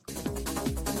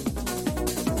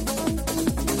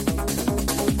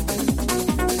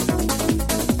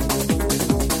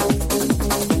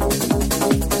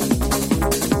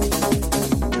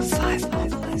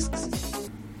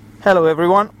Hello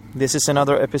everyone, this is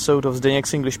another episode of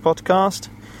Zdeněk's English podcast,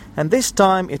 and this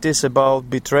time it is about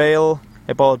betrayal,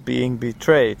 about being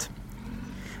betrayed.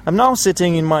 I'm now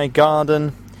sitting in my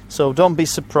garden, so don't be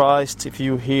surprised if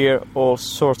you hear all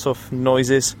sorts of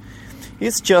noises.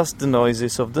 It's just the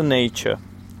noises of the nature.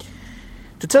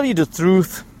 To tell you the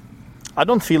truth, I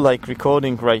don't feel like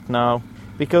recording right now,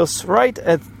 because right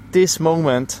at this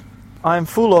moment I'm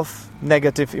full of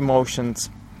negative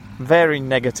emotions, very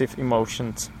negative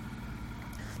emotions.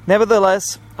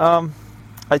 Nevertheless,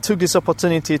 I took this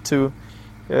opportunity to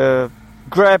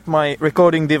grab my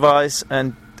recording device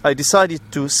and I decided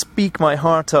to speak my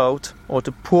heart out, or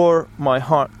to pour my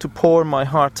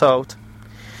heart out.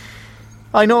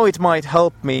 I know it might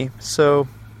help me, so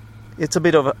it's a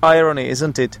bit of an irony,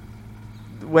 isn't it?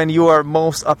 When you are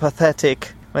most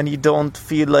apathetic, when you don't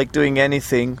feel like doing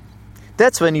anything,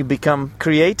 that's when you become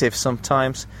creative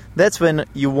sometimes. That's when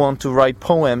you want to write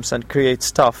poems and create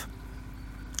stuff.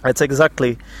 That's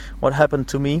exactly what happened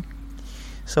to me.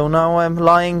 So now I'm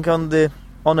lying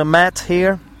on a mat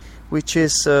here, which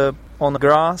is on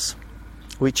grass,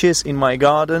 which is in my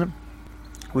garden,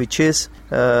 which is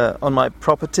on my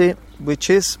property, which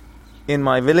is in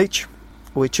my village,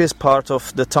 which is part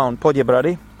of the town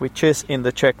Poděbrady, which is in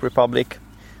the Czech Republic,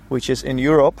 which is in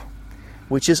Europe,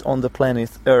 which is on the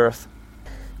planet Earth.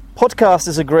 Podcast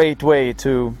is a great way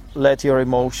to let your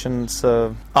emotions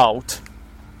out,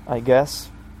 I guess.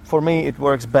 For me, it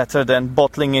works better than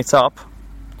bottling it up.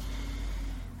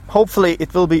 Hopefully,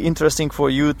 it will be interesting for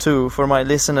you too, for my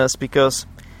listeners, because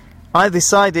I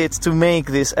decided to make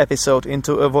this episode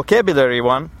into a vocabulary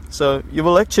one. So you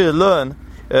will actually learn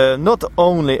not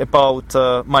only about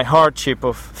my hardship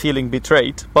of feeling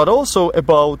betrayed, but also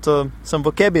about some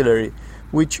vocabulary,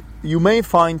 which you may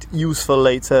find useful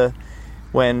later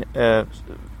when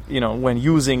when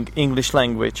using English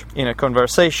language in a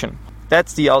conversation.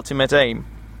 That's the ultimate aim.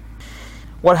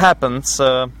 What happens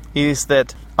is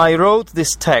that I wrote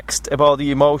this text about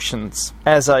the emotions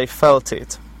as I felt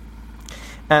it.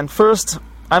 And first,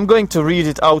 I'm going to read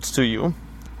it out to you.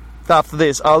 After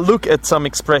this, I'll look at some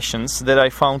expressions that I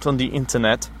found on the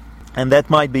internet, and that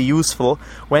might be useful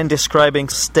when describing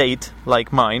state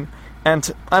like mine.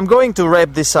 And I'm going to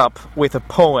wrap this up with a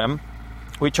poem,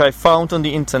 which I found on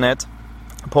the internet,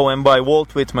 a poem by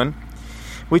Walt Whitman,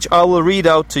 which I will read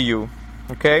out to you.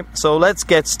 Okay, so let's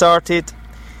get started.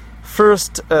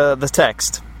 First, the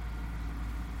text.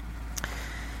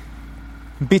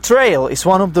 Betrayal is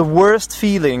one of the worst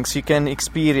feelings you can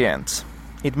experience.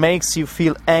 It makes you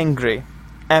feel angry,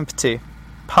 empty,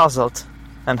 puzzled,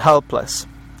 and helpless.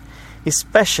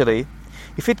 Especially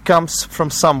if it comes from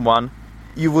someone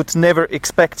you would never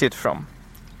expect it from.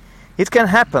 It can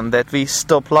happen that we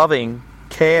stop loving,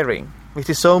 caring. It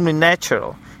is only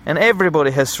natural, and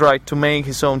everybody has right to make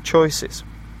his own choices.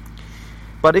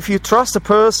 But if you trust a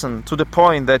person to the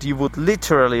point that you would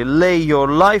literally lay your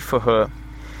life for her,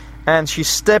 and she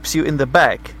stabs you in the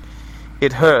back,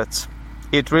 it hurts.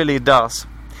 It really does.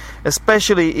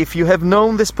 Especially if you have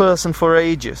known this person for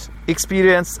ages,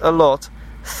 experienced a lot,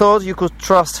 thought you could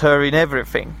trust her in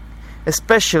everything.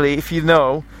 Especially if you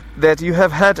know that you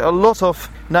have had a lot of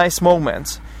nice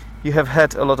moments, you have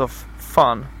had a lot of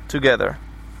fun together.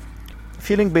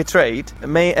 Feeling betrayed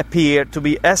may appear to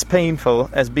be as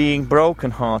painful as being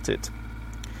broken-hearted.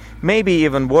 Maybe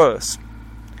even worse.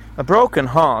 A broken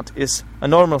heart is a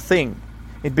normal thing.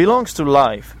 It belongs to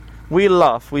life. We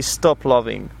love, we stop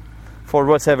loving, for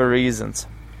whatever reasons.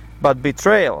 But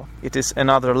betrayal, it is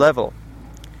another level.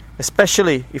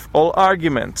 Especially if all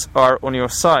arguments are on your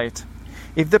side.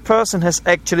 If the person has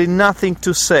actually nothing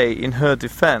to say in her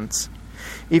defense.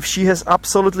 If she has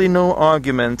absolutely no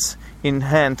arguments in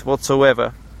hand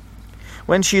whatsoever.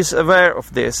 When she is aware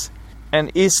of this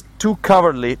and is too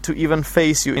cowardly to even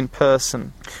face you in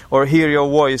person or hear your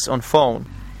voice on phone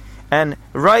and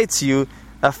writes you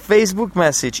a Facebook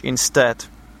message instead,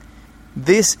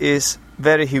 this is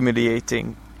very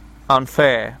humiliating,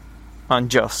 unfair,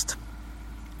 unjust.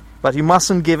 But you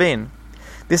mustn't give in.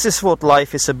 This is what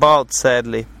life is about,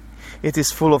 sadly. It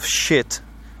is full of shit,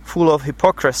 full of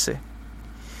hypocrisy.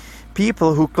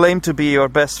 People who claim to be your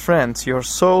best friends, your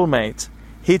soulmate,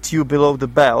 hit you below the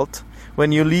belt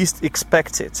when you least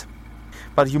expect it.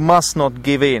 But you must not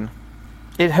give in.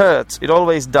 It hurts, it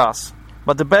always does.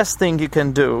 But the best thing you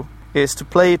can do is to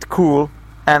play it cool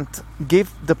and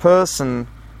give the person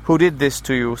who did this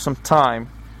to you some time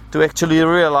to actually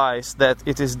realize that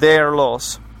it is their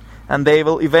loss and they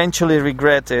will eventually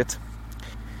regret it.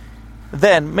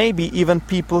 Then maybe even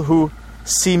people who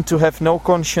seem to have no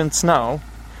conscience now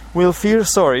will feel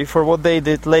sorry for what they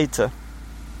did later.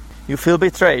 You feel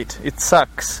betrayed. It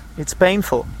sucks. It's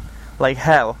painful. Like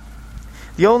hell.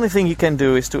 The only thing you can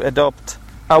do is to adopt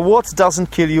a what doesn't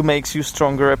kill you makes you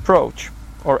stronger approach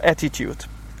or attitude.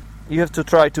 You have to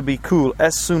try to be cool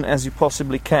as soon as you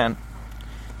possibly can.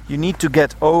 You need to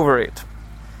get over it,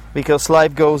 because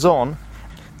life goes on.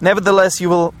 Nevertheless, you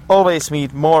will always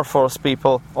meet more force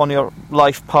people on your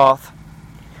life path.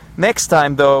 Next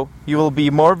time, though, you will be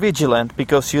more vigilant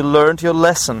because you learned your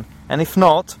lesson, and if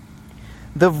not,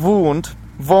 the wound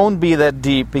won't be that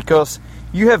deep because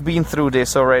you have been through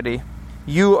this already.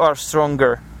 You are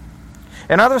stronger.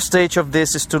 Another stage of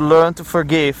this is to learn to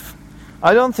forgive.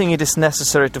 I don't think it is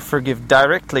necessary to forgive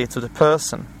directly to the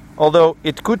person, although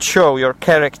it could show your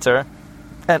character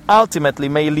and ultimately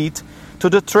may lead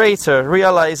to the traitor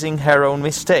realizing her own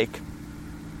mistake.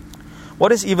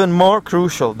 What is even more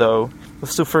crucial, though,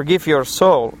 is to forgive your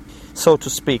soul, so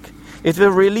to speak. It will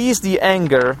release the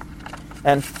anger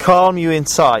and calm you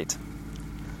inside.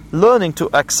 Learning to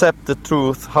accept the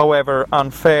truth, however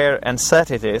unfair and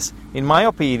sad it is, in my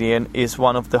opinion, is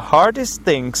one of the hardest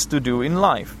things to do in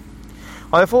life.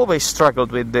 I have always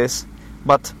struggled with this,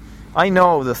 but I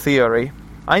know the theory.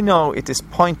 I know it is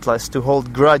pointless to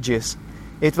hold grudges.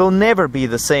 It will never be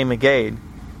the same again.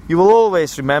 You will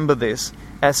always remember this,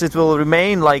 as it will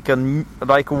remain like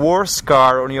a war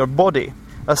scar on your body,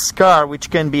 a scar which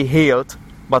can be healed,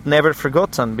 but never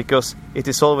forgotten, because it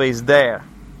is always there.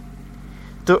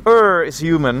 To err is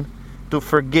human, to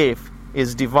forgive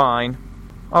is divine.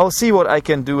 I'll see what I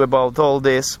can do about all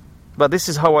this, but this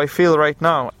is how I feel right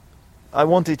now. I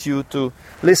wanted you to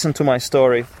listen to my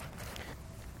story.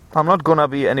 I'm not gonna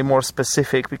be any more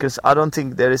specific because I don't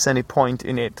think there is any point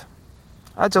in it.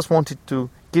 I just wanted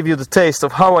to give you the taste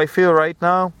of how I feel right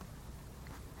now.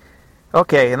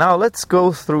 Okay, now let's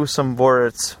go through some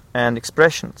words and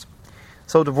expressions.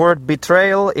 So the word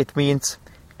betrayal, it means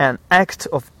an act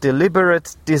of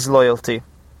deliberate disloyalty.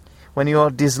 When you are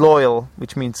disloyal,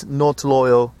 which means not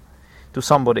loyal to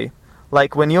somebody,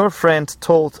 like when your friend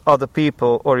told other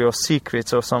people or your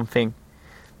secrets or something,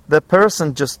 the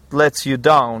person just lets you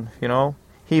down,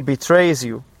 he betrays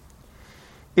you.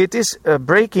 It is a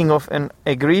breaking of an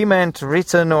agreement,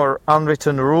 written or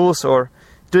unwritten rules, or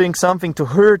doing something to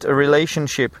hurt a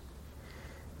relationship.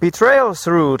 Betrayal's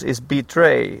root is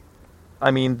betray. I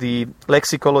mean the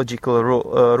lexicological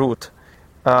root.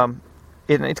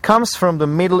 It comes from the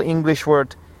Middle English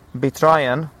word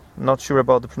betrayan, not sure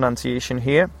about the pronunciation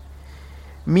here,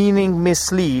 meaning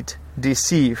mislead,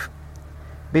 deceive.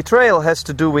 Betrayal has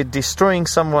to do with destroying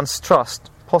someone's trust,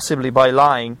 possibly by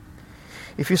lying.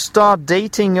 If you start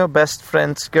dating your best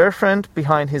friend's girlfriend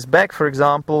behind his back, for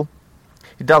example,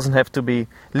 it doesn't have to be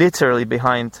literally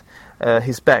behind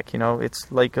his back,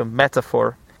 it's like a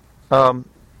metaphor.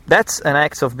 That's an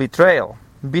act of betrayal.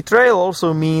 Betrayal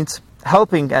also means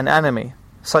helping an enemy,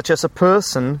 such as a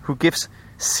person who gives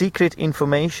secret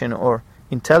information or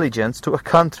intelligence to a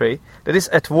country that is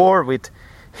at war with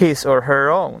his or her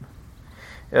own.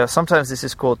 Sometimes this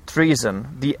is called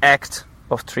treason, the act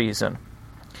of treason.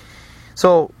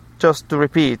 So, just to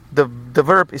repeat, the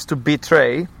verb is to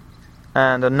betray,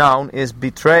 and the noun is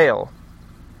betrayal.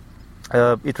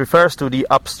 It refers to the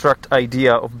abstract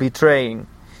idea of betraying,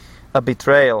 a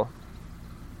betrayal.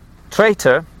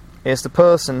 Traitor is the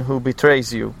person who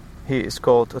betrays you. He is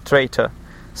called a traitor.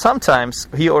 Sometimes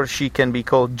he or she can be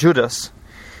called Judas.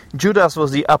 Judas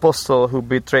was the apostle who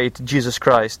betrayed Jesus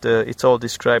Christ. It's all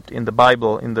described in the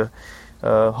Bible, in the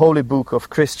holy book of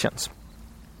Christians.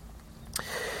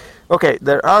 Okay,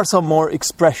 there are some more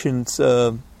expressions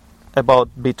about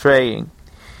betraying.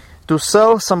 To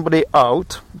sell somebody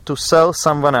out, to sell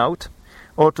someone out,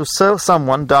 or to sell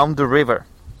someone down the river.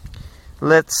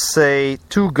 Let's say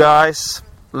two guys,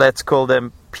 let's call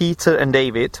them Peter and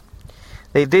David.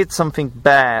 They did something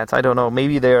bad, I don't know,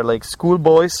 maybe they're like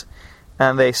schoolboys,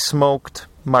 and they smoked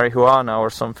marijuana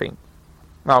or something.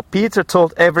 Now, Peter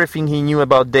told everything he knew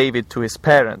about David to his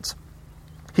parents.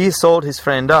 He sold his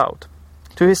friend out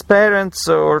to his parents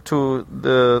or to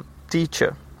the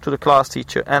teacher, to the class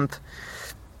teacher, and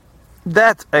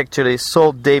that actually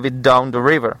sold David down the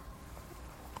river.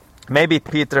 Maybe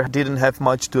Peter didn't have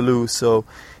much to lose, so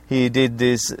he did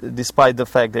this despite the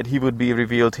fact that he would be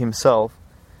revealed himself.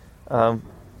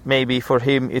 Maybe for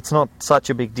him it's not such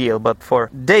a big deal, but for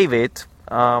David,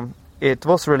 it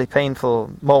was a really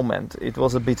painful moment. It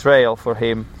was a betrayal for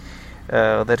him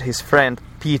that his friend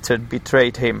Peter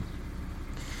betrayed him.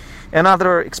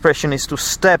 Another expression is to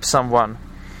stab someone.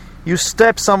 You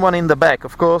stab someone in the back,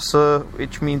 of course,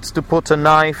 which means to put a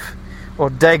knife or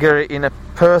dagger in a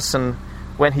person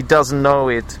when he doesn't know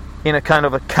it, in a kind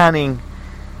of a cunning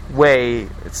way.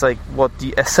 It's like what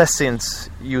the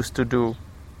assassins used to do.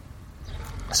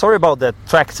 Sorry about that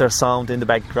tractor sound in the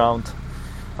background.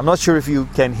 I'm not sure if you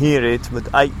can hear it, but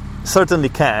I certainly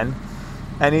can.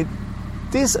 And it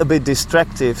is a bit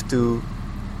distractive to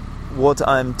what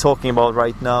I'm talking about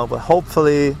right now, but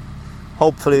hopefully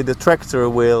the tractor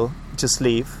will just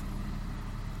leave.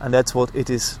 And that's what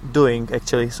it is doing,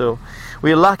 actually. So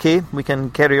we're lucky we can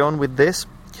carry on with this.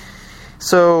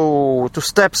 So to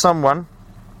stab someone,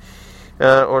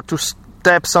 or to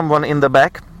stab someone in the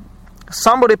back.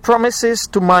 Somebody promises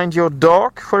to mind your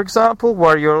dog, for example,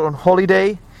 while you're on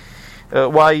holiday,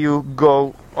 while you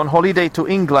go on holiday to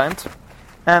England,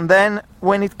 and then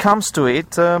when it comes to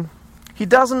it, he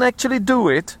doesn't actually do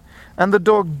it, and the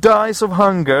dog dies of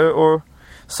hunger or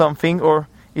something, or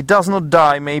it does not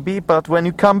die maybe, but when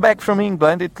you come back from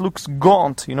England it looks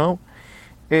gaunt, you know,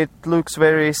 it looks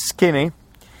very skinny.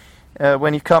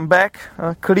 When you come back,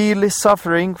 clearly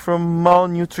suffering from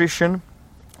malnutrition,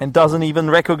 and doesn't even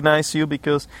recognize you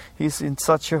because he's in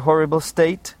such a horrible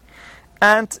state.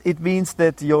 And it means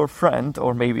that your friend,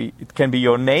 or maybe it can be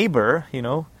your neighbor, you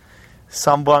know,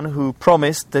 someone who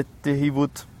promised that he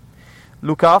would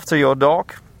look after your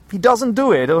dog, he doesn't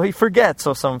do it, or he forgets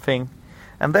or something.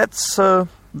 And that's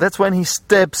when he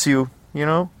stabs you, you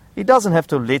know. He doesn't have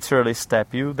to literally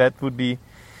stab you. That would be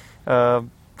a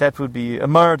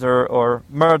murder or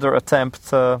murder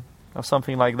attempt or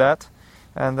something like that.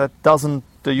 And that doesn't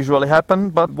usually happen.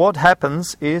 But what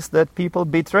happens is that people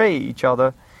betray each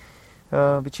other,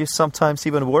 which is sometimes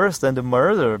even worse than the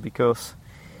murder, because,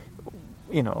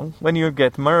 you know, when you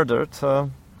get murdered,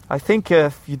 I think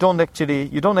you don't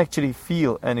actually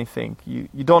feel anything.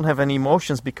 You don't have any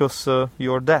emotions because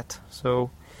you're dead.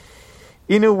 So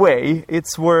in a way,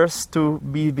 it's worse to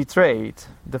be betrayed.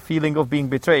 The feeling of being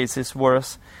betrayed is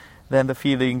worse than the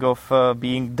feeling of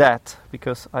being dead,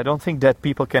 because I don't think dead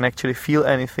people can actually feel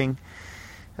anything.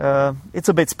 It's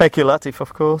a bit speculative,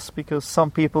 of course, because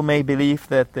some people may believe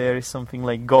that there is something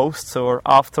like ghosts or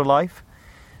afterlife,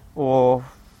 or,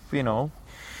 you know,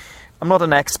 I'm not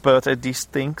an expert at these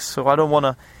things, so I don't want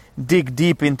to dig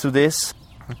deep into this.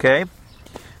 Okay,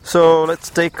 so let's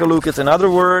take a look at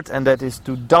another word, and that is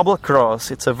to double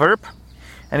cross. It's a verb,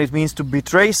 and it means to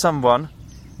betray someone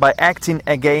by acting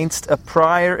against a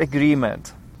prior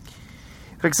agreement.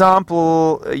 For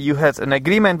example, you had an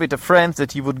agreement with a friend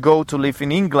that you would go to live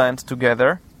in England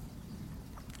together,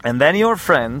 and then your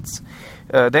friend,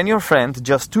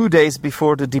 just 2 days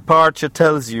before the departure,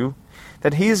 tells you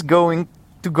that he is going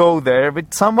to go there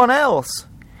with someone else.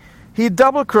 He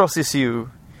double crosses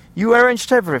you. You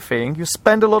arranged everything. You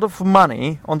spent a lot of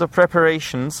money on the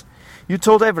preparations. You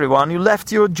told everyone. You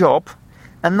left your job,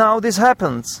 and now this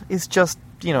happens. It's just,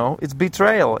 you know, it's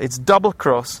betrayal. It's double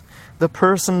cross. The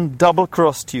person double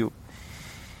crossed you.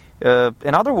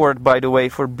 Another word, by the way,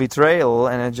 for betrayal,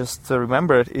 and I just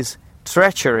remembered, is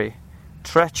treachery.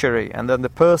 Treachery. And then the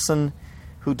person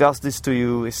who does this to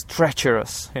you is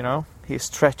treacherous, you know. He's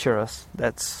treacherous.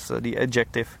 That's the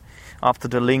adjective after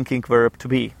the linking verb to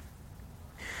be.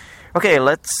 Okay,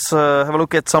 let's have a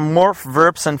look at some more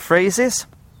verbs and phrases.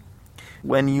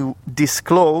 When you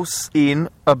disclose in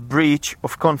a breach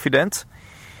of confidence,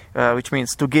 which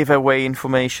means to give away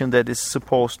information that is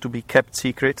supposed to be kept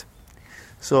secret.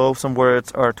 So some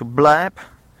words are to blab,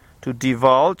 to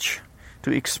divulge,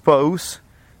 to expose,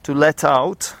 to let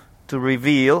out, to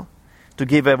reveal, to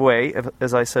give away,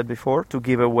 as I said before, to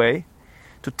give away,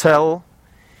 to tell,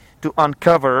 to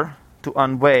uncover, to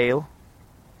unveil,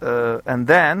 and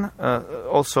then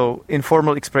also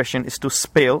informal expression is to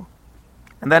spill.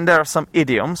 And then there are some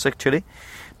idioms, actually.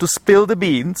 To spill the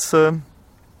beans,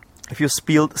 if you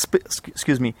spill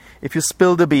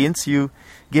the beans, you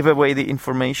give away the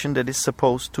information that is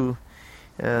supposed to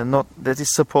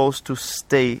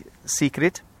stay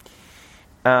secret.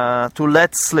 To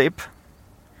let slip,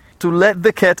 to let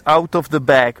the cat out of the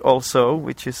bag also,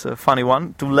 which is a funny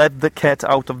one. To let the cat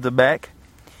out of the bag.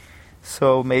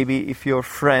 So maybe if your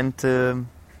friend,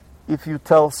 if you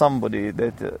tell somebody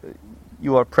that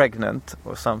you are pregnant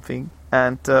or something,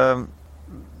 and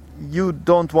you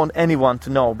don't want anyone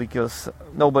to know because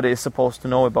nobody is supposed to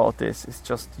know about this, it's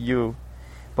just you.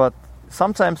 But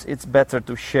sometimes it's better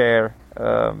to share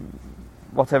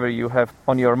whatever you have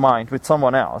on your mind with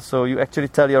someone else. So you actually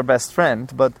tell your best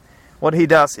friend, but what he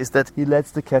does is that he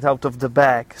lets the cat out of the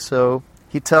bag. So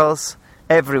he tells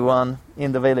everyone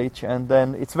in the village, and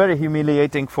then it's very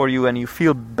humiliating for you, and you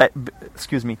feel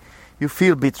you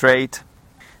feel betrayed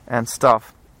and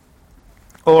stuff.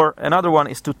 Or another one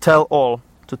is to tell all.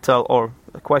 To tell all,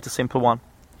 quite a simple one.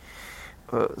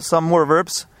 Some more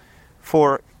verbs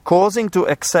for causing to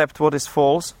accept what is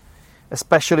false,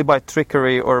 especially by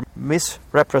trickery or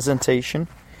misrepresentation.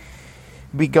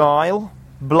 Beguile,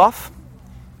 bluff,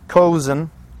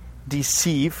 cozen,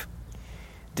 deceive,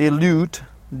 delude,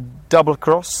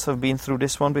 double-cross, I've been through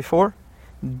this one before,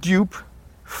 dupe,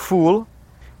 fool,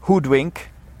 hoodwink,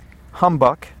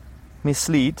 humbug,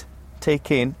 mislead,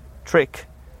 take in, trick.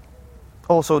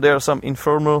 Also there are some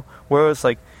informal words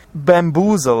like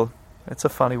bamboozle. That's a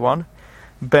funny one.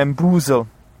 Bamboozle.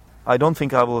 I don't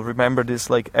think I will remember this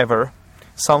like ever.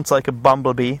 Sounds like a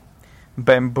bumblebee.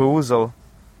 Bamboozle.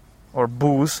 Or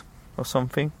booze or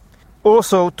something.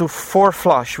 Also to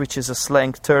foreflush, which is a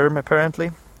slang term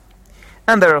apparently.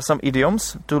 And there are some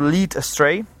idioms. To lead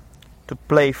astray. To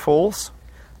play false.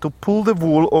 To pull the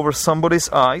wool over somebody's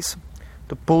eyes.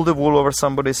 To pull the wool over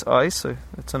somebody's eyes. So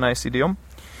that's a nice idiom.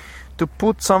 To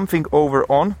put something over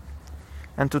on.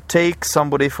 And to take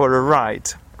somebody for a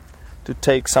ride. To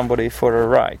take somebody for a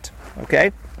ride.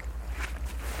 Okay?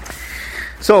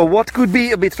 So what could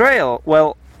be a betrayal?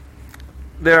 Well,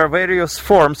 there are various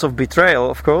forms of betrayal,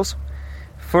 of course.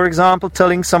 For example,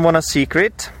 telling someone a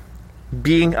secret,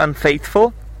 being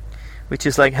unfaithful, which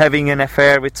is like having an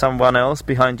affair with someone else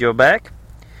behind your back,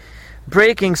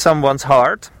 breaking someone's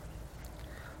heart,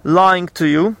 lying to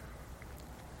you,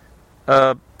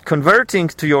 converting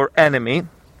to your enemy,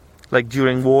 like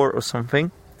during war or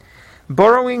something,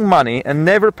 borrowing money and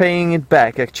never paying it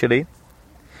back actually,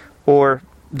 or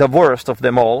the worst of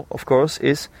them all, of course,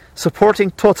 is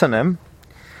supporting Tottenham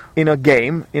in a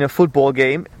game, in a football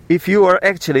game, if you are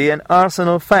actually an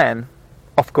Arsenal fan.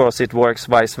 Of course it works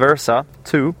vice versa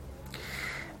too.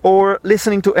 Or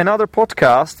listening to another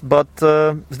podcast, but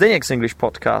Zdeněk's English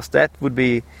podcast. That would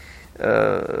be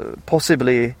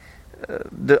possibly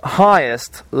the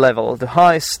highest level, the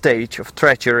highest stage of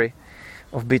treachery,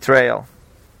 of betrayal.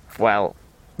 Well,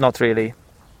 not really.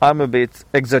 I'm a bit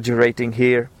exaggerating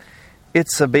here.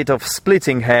 It's a bit of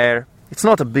splitting hair. It's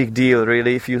not a big deal,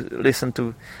 really, if you listen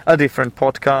to a different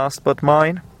podcast, but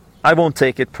mine, I won't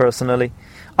take it personally.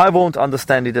 I won't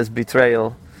understand it as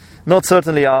betrayal. Not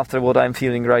certainly after what I'm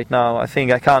feeling right now. I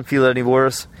think I can't feel any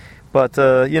worse. But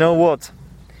you know what?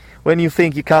 When you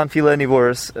think you can't feel any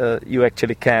worse, you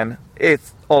actually can.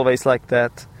 It's always like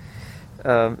that.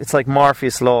 It's like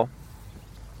Murphy's Law.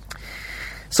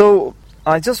 So,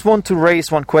 I just want to raise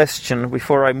one question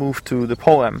before I move to the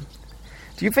poem.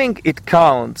 Do you think it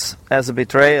counts as a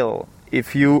betrayal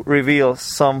if you reveal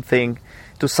something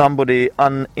to somebody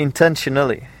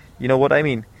unintentionally? You know what I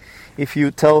mean? If you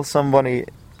tell somebody,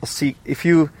 if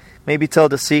you maybe tell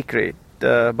the secret,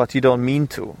 but you don't mean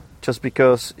to, just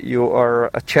because you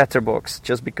are a chatterbox,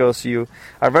 just because you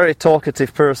are a very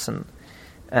talkative person,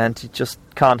 and you just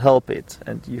can't help it,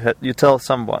 and you tell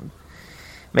someone.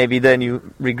 Maybe then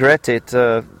you regret it,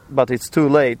 but it's too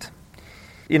late.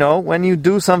 You know, when you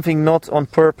do something not on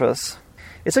purpose,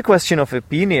 it's a question of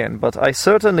opinion, but I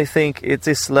certainly think it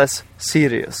is less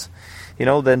serious, you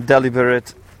know, than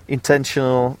deliberate,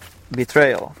 intentional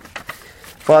betrayal.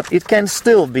 But it can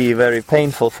still be very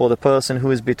painful for the person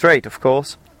who is betrayed, of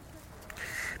course,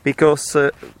 because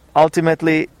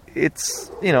ultimately it's,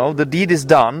 you know, the deed is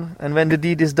done, and when the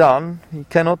deed is done, you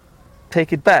cannot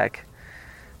take it back.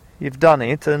 You've done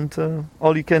it, and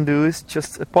all you can do is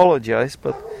just apologize,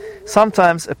 but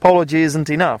sometimes apology isn't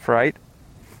enough, right?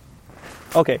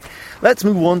 Okay, let's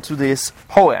move on to this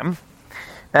poem.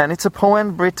 And it's a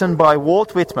poem written by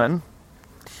Walt Whitman,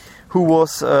 who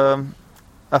was a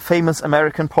famous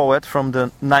American poet from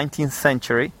the 19th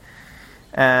century.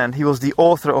 And he was the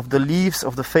author of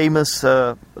the famous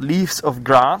Leaves of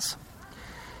Grass.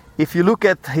 If you look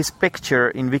at his picture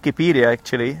in Wikipedia,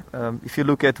 actually, if you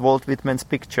look at Walt Whitman's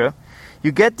picture,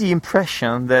 you get the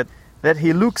impression that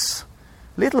he looks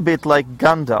a little bit like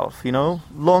Gandalf, you know,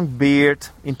 long beard,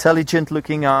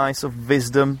 intelligent-looking eyes of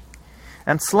wisdom,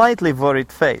 and slightly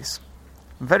worried face.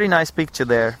 Very nice picture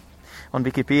there on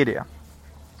Wikipedia.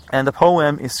 And the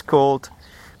poem is called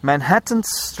Manhattan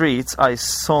Streets I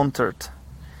Sauntered.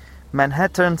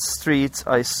 Manhattan Streets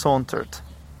I Sauntered.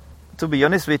 To be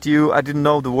honest with you, I didn't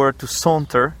know the word to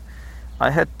saunter. I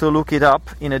had to look it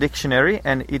up in a dictionary,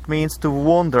 and it means to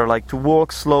wander, like to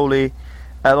walk slowly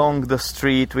along the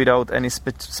street without any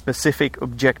specific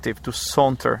objective, to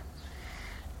saunter.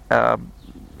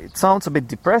 It sounds a bit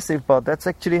depressive, but that's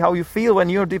actually how you feel when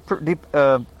you're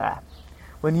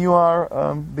when you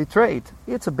are betrayed.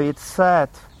 It's a bit sad.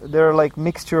 There are like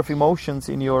mixture of emotions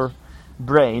in your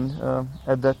brain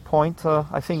at that point.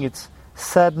 I think it's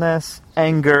sadness,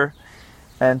 anger,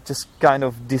 and just kind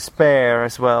of despair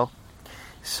as well.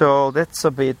 So that's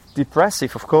a bit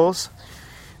depressive, of course.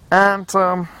 And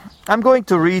I'm going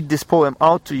to read this poem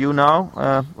out to you now.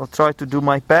 I'll try to do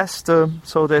my best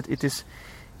so that it is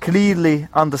clearly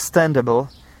understandable.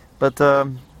 But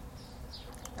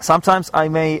sometimes I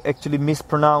may actually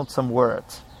mispronounce some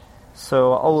words.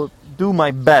 So I'll do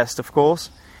my best, of course.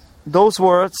 those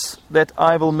words that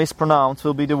I will mispronounce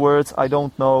will be the words I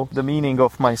don't know the meaning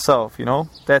of myself,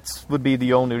 That would be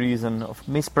the only reason of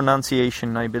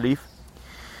mispronunciation, I believe.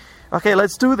 Okay,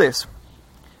 let's do this.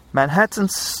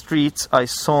 Manhattan's streets I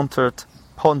sauntered,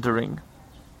 pondering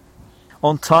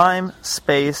on time,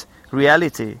 space,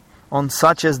 reality, on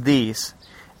such as these,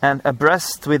 and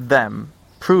abreast with them,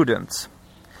 prudence.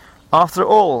 After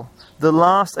all, the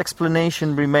last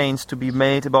explanation remains to be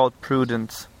made about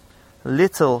prudence.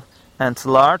 Little and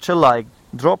large alike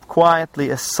drop quietly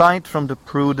aside from the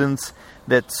prudence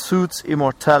that suits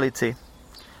immortality.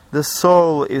 The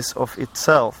soul is of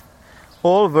itself.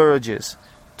 All verges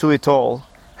to it all,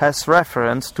 has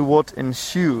reference to what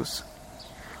ensues.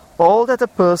 All that a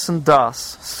person does,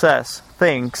 says,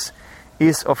 thinks,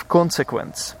 is of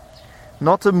consequence.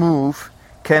 Not a move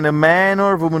can a man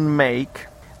or woman make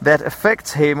that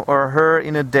affects him or her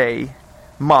in a day,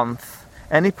 month,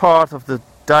 any part of the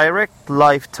direct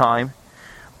lifetime,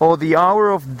 or the hour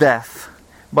of death,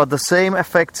 but the same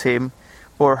affects him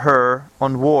or her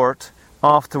onward,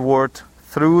 afterward,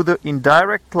 through the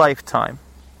indirect lifetime.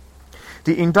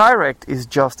 The indirect is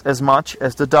just as much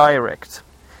as the direct.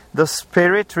 The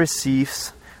spirit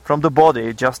receives from the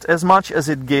body just as much as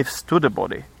it gives to the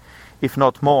body, if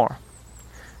not more.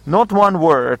 Not one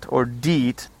word or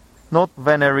deed, not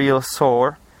venereal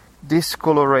sore,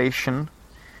 discoloration,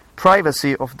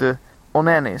 privacy of the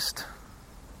onanist,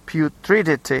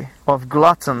 putridity of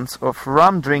gluttons, of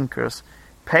rum drinkers,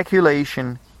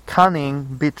 peculation, cunning,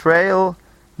 betrayal,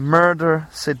 murder,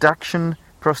 seduction,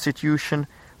 prostitution,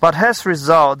 but has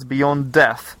results beyond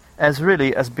death, as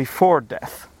really as before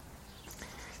death.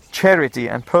 Charity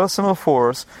and personal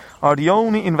force are the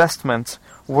only investments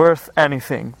worth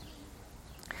anything.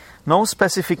 No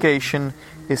specification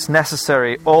is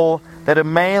necessary, all that a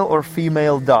male or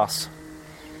female does.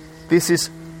 This is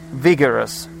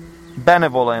vigorous,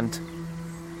 benevolent,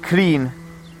 clean,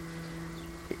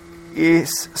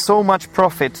 is so much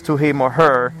profit to him or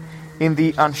her in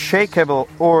the unshakable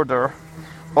order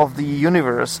of the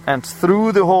universe and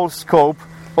through the whole scope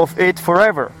of it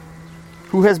forever.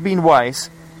 Who has been wise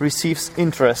receives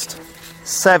interest.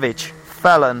 Savage,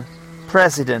 felon,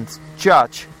 president,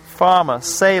 judge, farmer,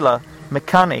 sailor,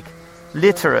 mechanic,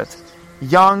 literate,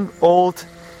 young, old,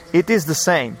 it is the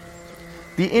same.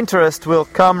 The interest will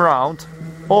come round,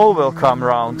 all will come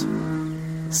round.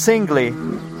 Singly,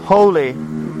 wholly,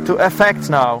 to affect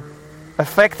now,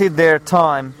 affected their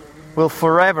time, will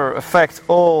forever affect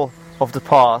all of the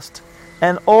past,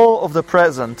 and all of the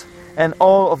present, and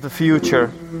all of the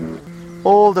future.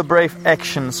 All the brave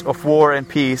actions of war and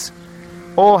peace,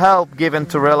 all help given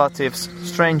to relatives,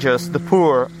 strangers, the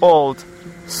poor, old,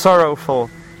 sorrowful,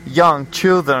 young,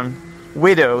 children,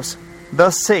 widows,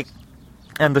 the sick,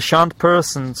 and the shunned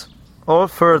persons, all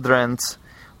furtherance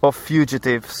of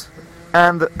fugitives,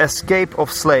 and the escape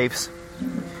of slaves,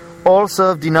 all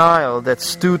self-denial that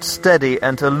stood steady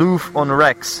and aloof on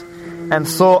wrecks, and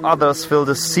saw others fill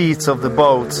the seats of the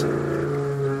boats,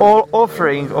 all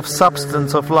offering of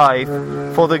substance of life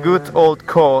for the good old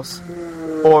cause,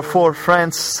 or for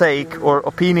friends' sake or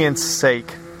opinion's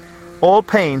sake, all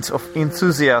pains of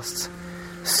enthusiasts,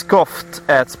 scoffed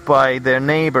at by their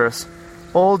neighbors,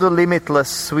 all the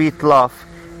limitless sweet love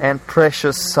and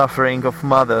precious suffering of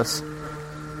mothers,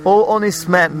 all honest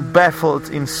men baffled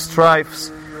in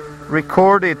strifes,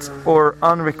 recorded or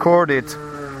unrecorded,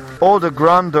 all the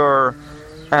grandeur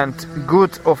and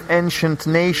good of ancient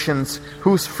nations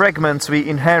whose fragments we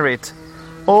inherit,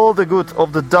 all the good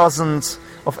of the dozens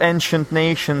of ancient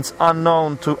nations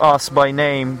unknown to us by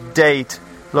name, date,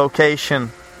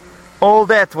 location, all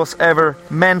that was ever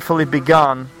manfully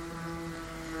begun,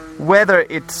 whether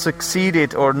it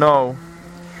succeeded or no,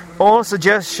 all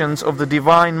suggestions of the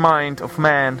divine mind of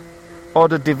man, or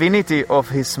the divinity of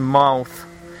his mouth,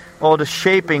 or the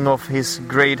shaping of his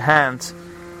great hands,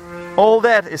 all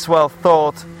that is well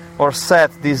thought or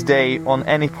said this day on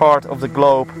any part of the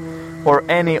globe, or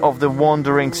any of the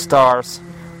wandering stars,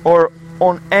 or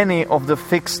on any of the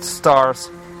fixed stars,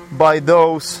 by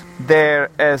those there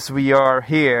as we are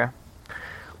here.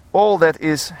 All that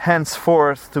is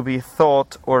henceforth to be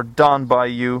thought or done by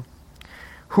you,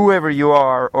 whoever you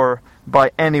are, or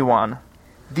by anyone.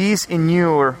 These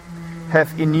inure,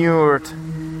 have inured,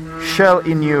 shall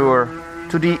inure,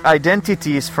 to the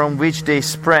identities from which they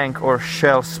sprang or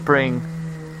shall spring.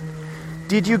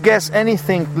 Did you guess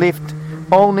anything lived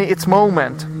only its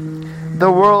moment?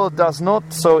 The world does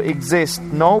not so exist,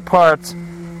 no parts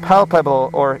palpable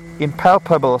or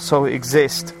impalpable so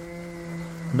exist.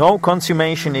 No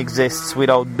consummation exists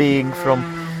without being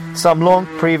from some long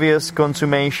previous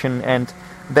consummation, and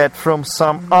that from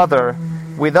some other,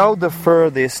 without the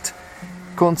furthest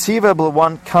conceivable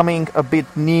one coming a bit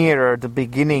nearer the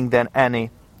beginning than any.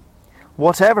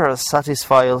 Whatever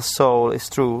satisfies soul is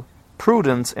true.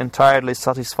 Prudence entirely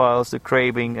satisfies the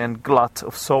craving and glut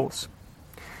of souls.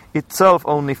 Itself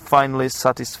only finally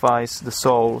satisfies the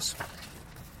souls.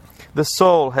 The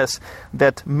soul has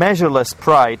that measureless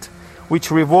pride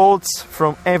which revolts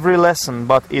from every lesson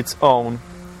but its own.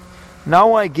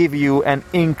 Now I give you an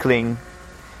inkling.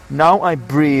 Now I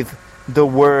breathe the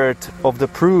word of the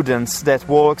prudence that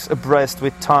walks abreast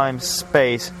with time,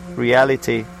 space,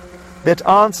 reality, that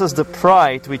answers the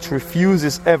pride which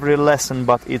refuses every lesson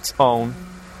but its own.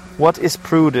 What is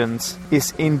prudence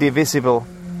is indivisible,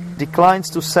 declines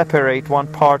to separate one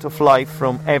part of life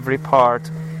from every part,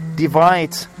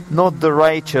 divides not the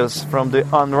righteous from the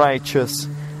unrighteous,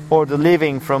 or the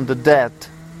living from the dead,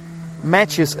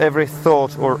 matches every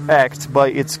thought or act by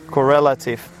its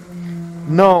correlative,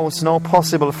 knows no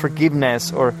possible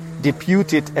forgiveness or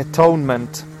deputed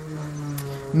atonement,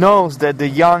 knows that the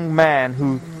young man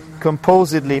who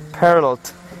composedly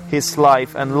periled his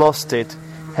life and lost it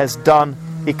has done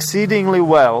exceedingly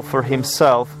well for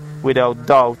himself without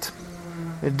doubt.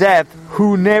 That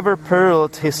who never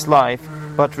periled his life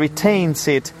but retains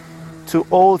it to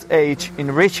old age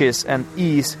in riches and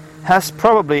ease has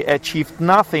probably achieved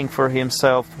nothing for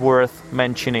himself worth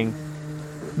mentioning.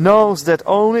 Knows that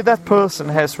only that person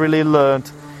has really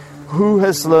learned, who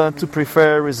has learned to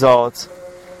prefer results,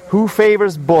 who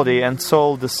favors body and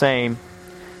soul the same,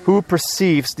 who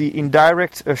perceives the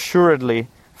indirect assuredly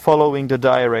following the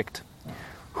direct,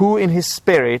 who in his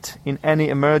spirit, in any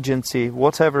emergency,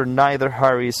 whatever neither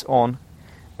hurries on,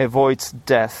 avoids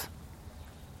death.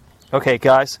 Okay,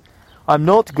 guys, I'm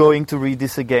not going to read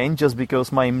this again just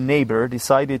because my neighbor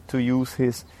decided to use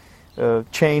his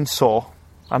chainsaw.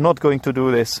 I'm not going to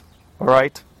do this,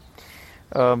 alright?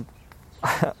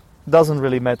 Doesn't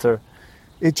really matter.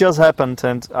 It just happened,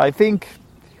 and I think,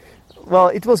 well,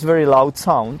 it was very loud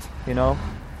sound, you know.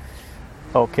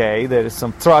 Okay, there is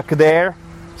some truck there.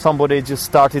 Somebody just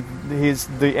started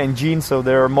the engine, so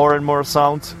there are more and more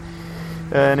sounds.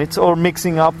 And it's all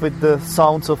mixing up with the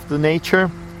sounds of the nature,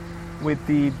 with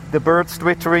the birds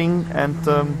twittering and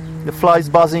the flies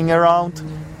buzzing around.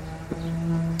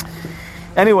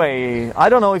 Anyway, I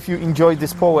don't know if you enjoyed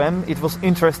this poem. It was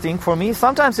interesting for me.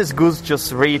 Sometimes it's good to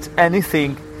just read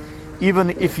anything,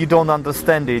 even if you don't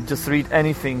understand it. Just read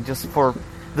anything, just for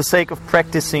the sake of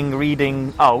practicing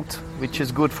reading out, which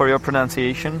is good for your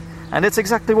pronunciation. And that's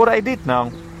exactly what I did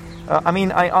now. I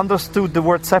mean, I understood the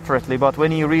word separately, but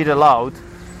when you read aloud,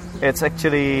 it's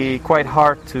actually quite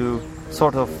hard to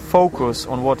sort of focus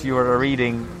on what you are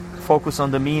reading, focus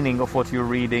on the meaning of what you're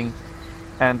reading.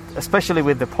 And especially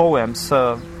with the poems,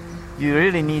 you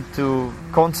really need to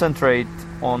concentrate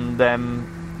on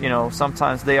them. You know,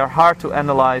 sometimes they are hard to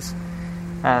analyze,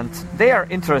 and they are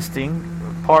interesting,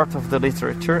 part of the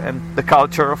literature and the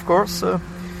culture, of course.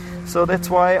 So that's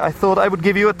why I thought I would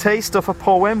give you a taste of a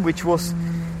poem which was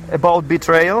about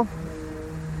betrayal.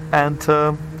 And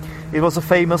it was a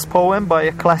famous poem by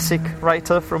a classic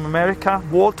writer from America,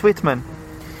 Walt Whitman.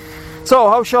 So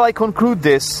how shall I conclude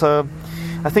this?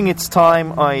 I think it's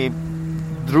time I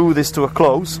drew this to a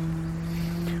close.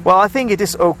 Well, I think it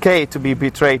is okay to be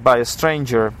betrayed by a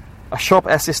stranger, a shop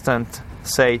assistant,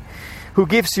 say, who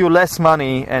gives you less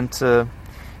money and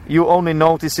you only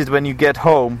notice it when you get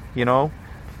home, you know.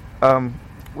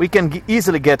 We can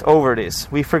easily get over this.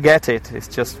 We forget it. It's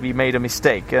just we made a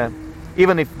mistake.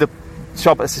 Even if the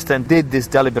shop assistant did this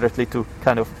deliberately to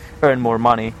kind of earn more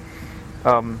money.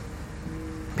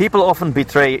 People often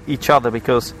betray each other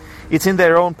because it's in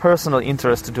their own personal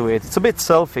interest to do it. It's a bit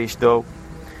selfish, though.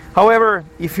 However,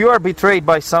 if you are betrayed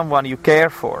by someone you care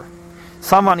for,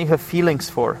 someone you have feelings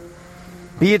for,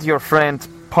 be it your friend,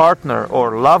 partner,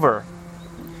 or lover,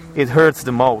 it hurts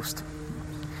the most.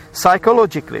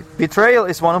 Psychologically, betrayal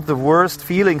is one of the worst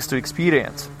feelings to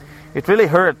experience. It really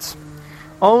hurts.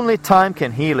 Only time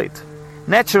can heal it.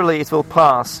 Naturally, it will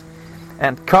pass,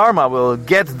 and karma will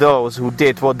get those who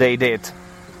did what they did.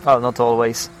 Well, not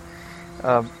always.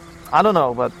 I don't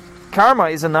know, but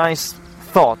karma is a nice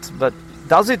thought, but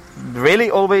does it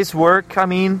really always work? I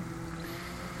mean,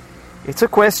 it's a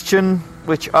question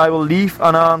which I will leave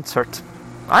unanswered.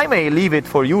 I may leave it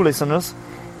for you listeners.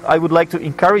 I would like to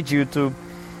encourage you to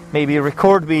maybe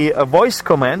record me a voice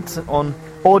comment on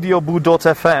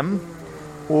audioboo.fm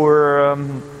or,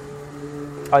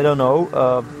 I don't know,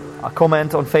 a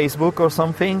comment on Facebook or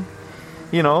something.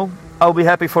 You know, I'll be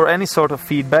happy for any sort of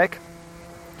feedback.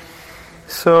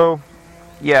 So,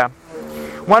 yeah.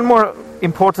 One more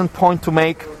important point to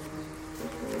make.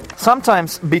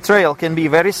 Sometimes betrayal can be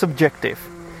very subjective.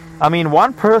 I mean,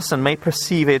 one person may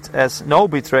perceive it as no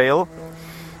betrayal,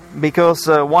 because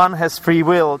one has free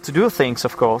will to do things,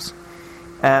 of course,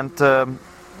 and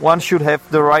one should have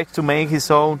the right to make his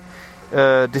own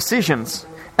decisions.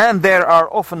 And there are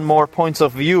often more points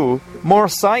of view, more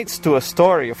sides to a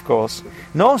story, of course.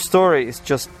 No story is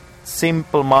just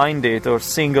simple-minded or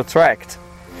single-tracked,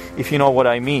 if you know what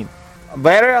I mean.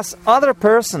 Whereas other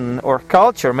person or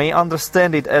culture may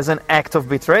understand it as an act of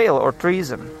betrayal or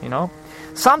treason, you know.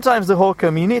 Sometimes the whole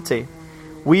community.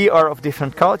 We are of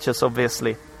different cultures,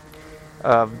 obviously.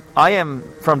 I am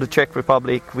from the Czech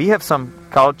Republic. We have some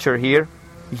culture here.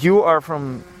 You are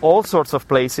from all sorts of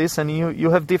places, and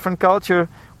you have different culture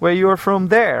where you are from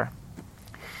there.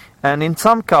 And in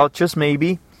some cultures,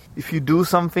 maybe, if you do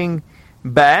something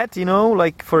bad, you know,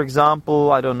 like, for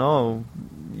example, I don't know,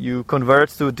 you convert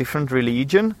to a different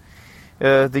religion,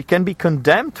 they can be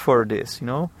condemned for this, you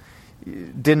know,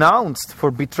 denounced for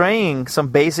betraying some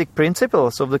basic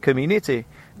principles of the community,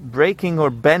 breaking or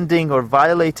bending or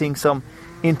violating some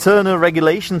internal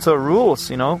regulations or rules,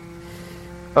 you know.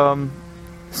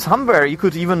 Somewhere you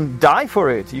could even die for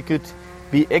it. You could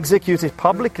be executed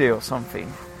publicly or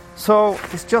something. So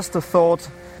it's just a thought.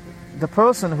 The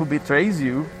person who betrays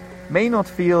you may not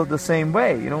feel the same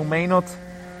way, you know, may not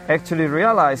actually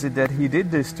realize it that he did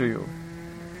this to you.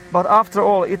 But after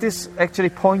all, it is actually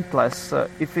pointless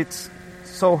if it's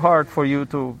so hard for you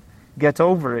to get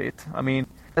over it. I mean,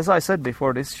 as I said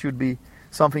before, this should be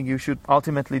something you should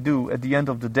ultimately do at the end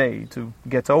of the day, to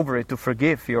get over it, to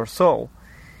forgive your soul.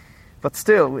 But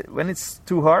still, when it's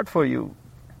too hard for you,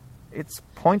 it's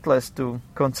pointless to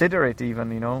consider it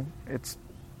even, you know. It's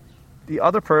the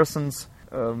other person's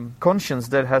conscience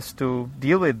that has to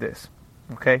deal with this.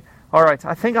 Okay? All right,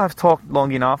 I think I've talked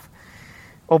long enough.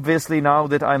 Obviously, now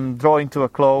that I'm drawing to a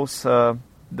close, the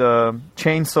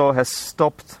chainsaw has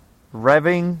stopped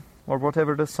revving, or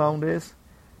whatever the sound is.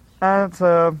 And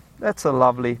that's a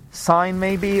lovely sign,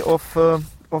 maybe,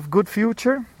 of good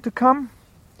future to come,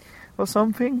 or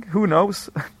something. Who knows?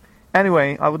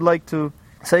 Anyway, I would like to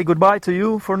say goodbye to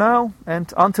you for now,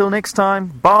 and until next time,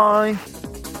 bye!